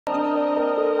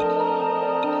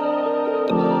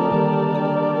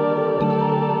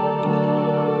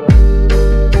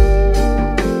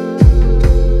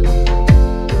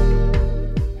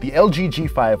the LG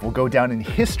G5 will go down in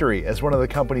history as one of the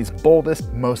company's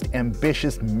boldest, most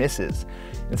ambitious misses.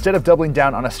 Instead of doubling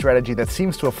down on a strategy that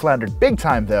seems to have floundered big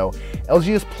time though, LG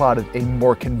has plotted a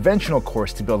more conventional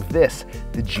course to build this,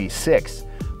 the G6.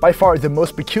 By far, the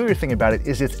most peculiar thing about it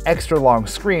is its extra long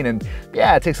screen, and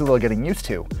yeah, it takes a little getting used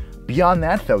to. Beyond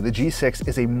that though, the G6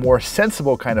 is a more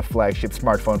sensible kind of flagship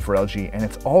smartphone for LG, and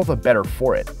it's all the better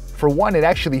for it. For one, it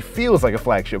actually feels like a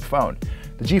flagship phone.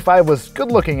 The G5 was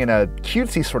good looking in a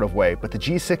cutesy sort of way, but the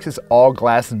G6's all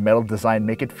glass and metal design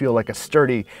make it feel like a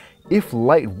sturdy, if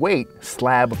lightweight,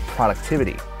 slab of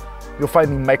productivity. You'll find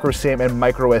the micro SIM and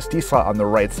micro SD slot on the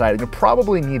right side, and you'll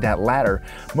probably need that latter.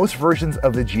 Most versions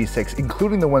of the G6,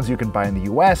 including the ones you can buy in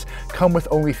the US, come with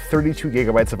only 32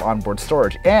 GB of onboard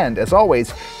storage, and as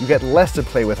always, you get less to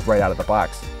play with right out of the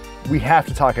box. We have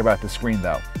to talk about the screen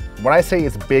though. When I say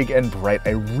it's big and bright,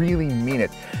 I really mean it.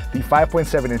 The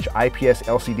 5.7-inch IPS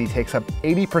LCD takes up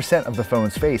 80% of the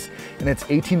phone's face, and its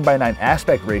 18:9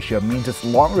 aspect ratio means it's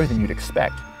longer than you'd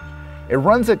expect. It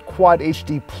runs at Quad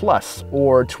HD Plus,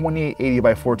 or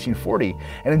 2880x1440,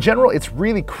 and in general it's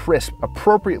really crisp,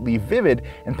 appropriately vivid,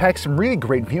 and packs some really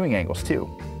great viewing angles too.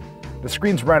 The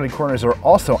screen's rounded corners are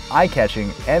also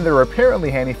eye-catching, and they're apparently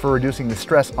handy for reducing the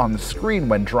stress on the screen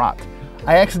when dropped.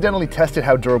 I accidentally tested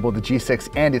how durable the G6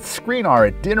 and its screen are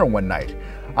at dinner one night.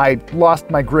 I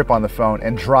lost my grip on the phone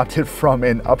and dropped it from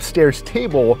an upstairs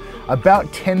table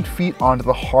about 10 feet onto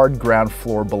the hard ground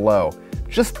floor below.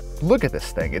 Just look at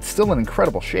this thing, it's still in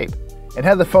incredible shape. And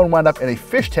had the phone wound up in a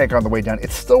fish tank on the way down,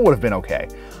 it still would have been okay.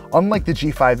 Unlike the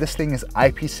G5, this thing is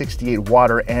IP68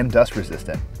 water and dust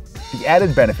resistant. The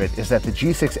added benefit is that the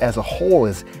G6 as a whole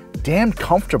is damn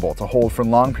comfortable to hold for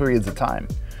long periods of time.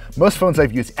 Most phones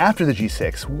I've used after the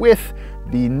G6, with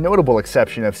the notable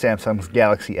exception of Samsung's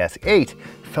Galaxy S8,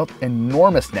 felt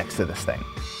enormous next to this thing.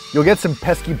 You'll get some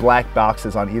pesky black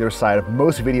boxes on either side of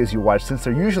most videos you watch since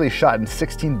they're usually shot in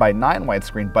 16:9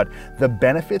 widescreen, but the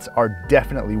benefits are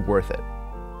definitely worth it.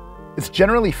 It's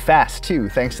generally fast too,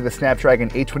 thanks to the Snapdragon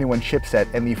 821 chipset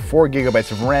and the 4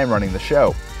 GB of RAM running the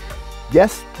show.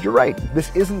 Yes, you're right,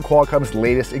 this isn't Qualcomm's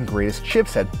latest and greatest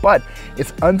chipset, but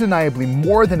it's undeniably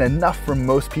more than enough for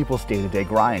most people's day-to-day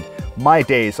grind. My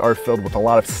days are filled with a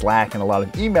lot of Slack and a lot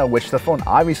of email, which the phone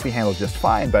obviously handles just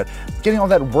fine, but getting all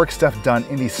that work stuff done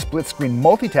in the split-screen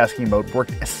multitasking mode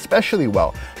worked especially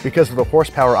well because of the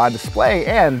horsepower on display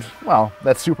and, well,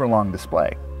 that super long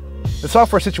display. The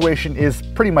software situation is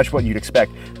pretty much what you'd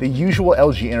expect. The usual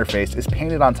LG interface is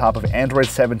painted on top of Android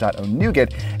 7.0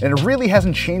 Nougat, and it really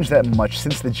hasn't changed that much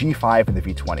since the G5 and the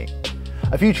V20.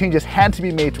 A few changes had to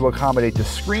be made to accommodate the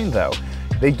screen though.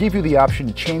 They give you the option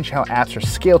to change how apps are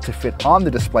scaled to fit on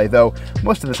the display, though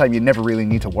most of the time you never really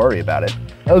need to worry about it.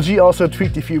 LG also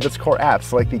tweaked a few of its core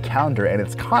apps like the calendar and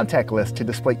its contact list to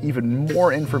display even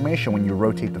more information when you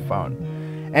rotate the phone.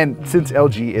 And since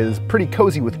LG is pretty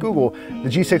cozy with Google, the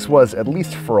G6 was, at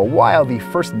least for a while, the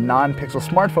first non-Pixel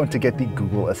smartphone to get the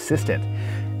Google Assistant.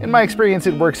 In my experience,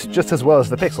 it works just as well as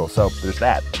the Pixel, so there's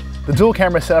that. The dual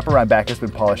camera setup around back has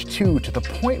been polished too, to the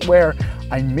point where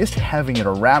I missed having it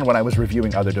around when I was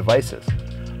reviewing other devices.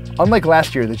 Unlike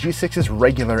last year, the G6's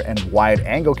regular and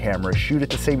wide-angle cameras shoot at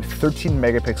the same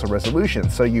 13-megapixel resolution,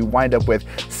 so you wind up with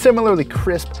similarly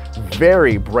crisp,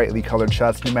 very brightly colored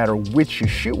shots no matter which you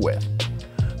shoot with.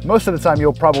 Most of the time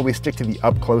you'll probably stick to the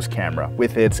up-close camera.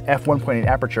 With its f1.8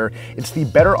 aperture, it's the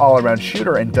better all-around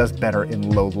shooter and does better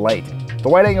in low light. The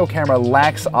wide-angle camera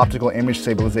lacks optical image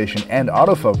stabilization and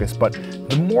autofocus, but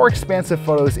the more expansive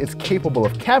photos it's capable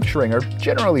of capturing are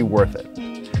generally worth it.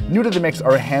 New to the mix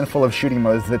are a handful of shooting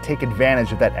modes that take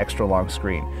advantage of that extra long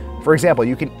screen. For example,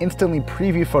 you can instantly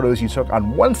preview photos you took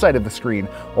on one side of the screen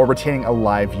while retaining a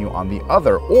live view on the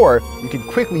other, or you can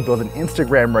quickly build an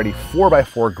Instagram-ready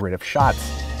 4x4 grid of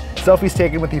shots. Selfies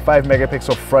taken with the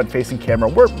 5-megapixel front-facing camera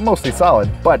were mostly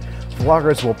solid, but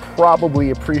vloggers will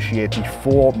probably appreciate the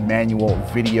full manual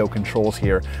video controls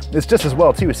here. It's just as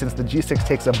well too, since the G6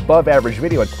 takes above average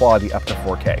video at quality up to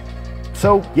 4K.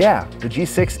 So yeah, the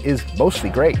G6 is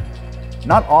mostly great.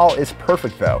 Not all is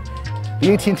perfect though.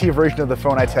 The AT&T version of the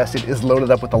phone I tested is loaded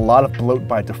up with a lot of bloat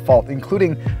by default,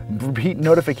 including repeat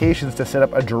notifications to set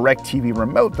up a DirecTV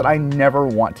remote that I never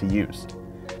want to use.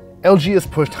 LG has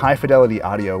pushed high-fidelity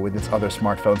audio with its other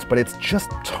smartphones, but it's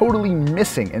just totally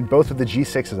missing in both of the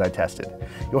G6s I tested.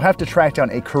 You'll have to track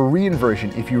down a Korean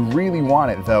version if you really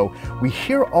want it, though we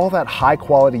hear all that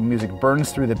high-quality music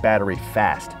burns through the battery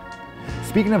fast.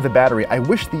 Speaking of the battery, I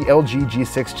wish the LG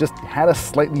G6 just had a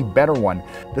slightly better one.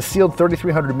 The sealed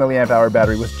 3300 mAh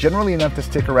battery was generally enough to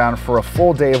stick around for a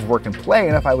full day of work and play,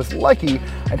 and if I was lucky,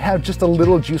 I'd have just a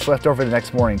little juice left over the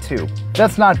next morning too.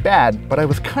 That's not bad, but I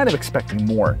was kind of expecting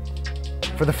more.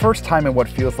 For the first time in what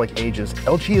feels like ages,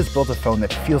 LG has built a phone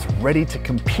that feels ready to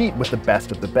compete with the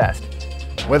best of the best.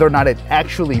 Whether or not it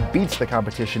actually beats the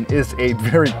competition is a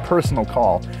very personal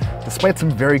call. Despite some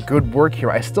very good work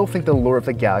here, I still think the lure of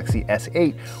the Galaxy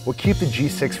S8 will keep the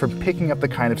G6 from picking up the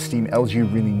kind of steam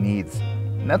LG really needs.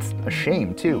 And that's a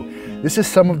shame too. This is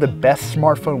some of the best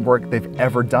smartphone work they've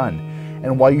ever done.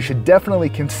 And while you should definitely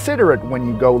consider it when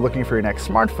you go looking for your next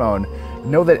smartphone,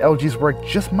 know that LG's work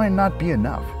just might not be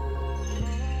enough.